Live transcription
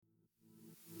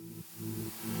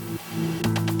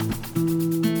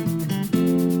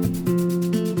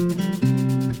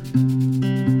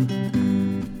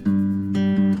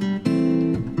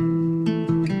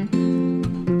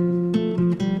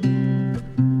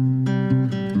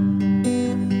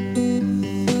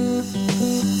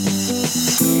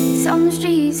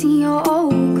streets in your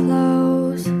old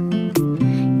clothes,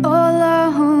 all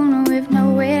alone with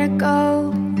nowhere to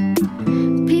go.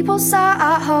 People sat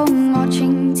at home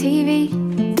watching TV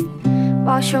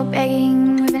whilst you're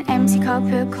begging with an empty cup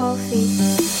of coffee.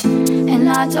 And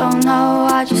I don't know,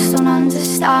 I just don't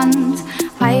understand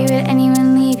why would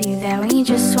anyone leave you there when you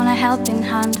just want a helping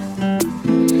hand.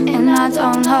 And I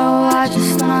don't know, I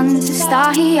just don't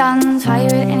understand why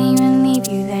would anyone leave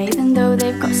you there even though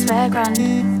they've got a spare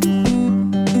grand.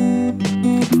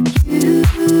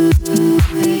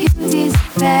 You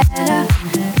deserve better.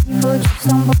 People just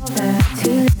don't bother to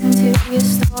listen to your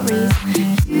stories.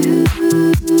 You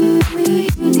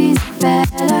deserve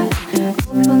better.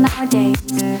 People nowadays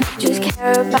just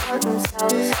care about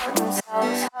themselves, hurt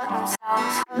themselves, hurt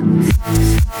themselves, hurt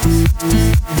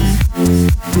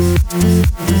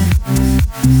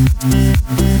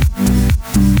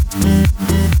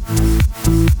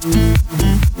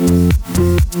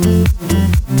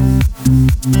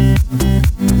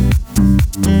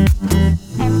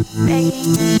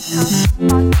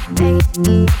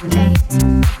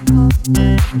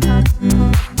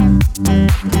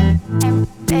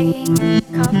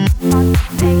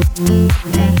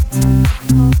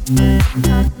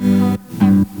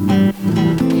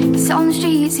It's on the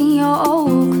streets in your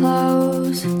old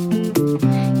clothes,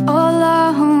 all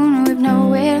alone with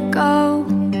nowhere to go.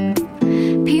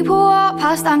 People walk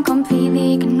past and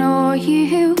completely ignore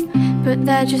you, but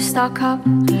they're just stuck up,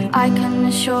 I can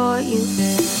assure you.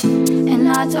 And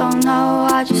I don't know,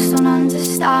 I just don't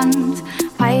understand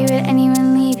why would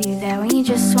anyone leave you there when you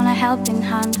just want a helping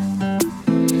hand.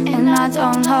 And I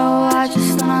don't know, I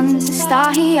just don't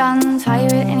understand why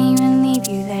would anyone leave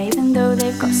you there even though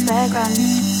they've got a spare grand.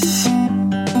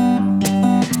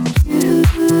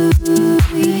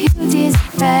 You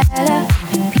deserve better.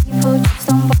 People just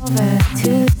don't bother to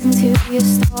listen to your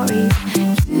stories.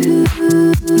 You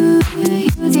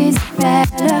deserve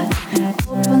better.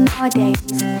 People nowadays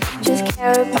just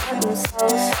care about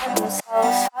themselves, hurt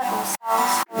themselves, hurt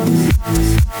themselves,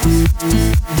 hurt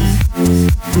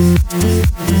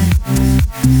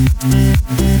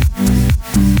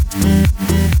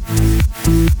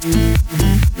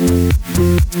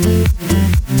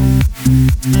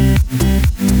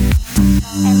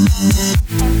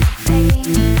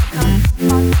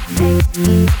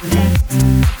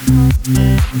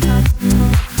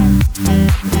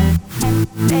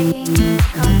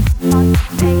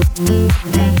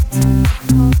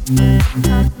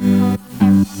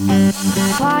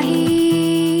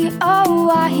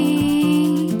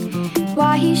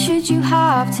Why should you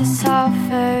have to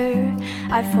suffer?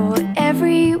 I thought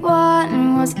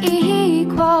everyone was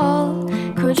equal.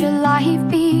 Could your life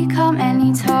become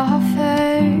any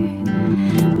tougher?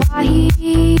 Why,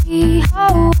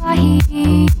 oh why?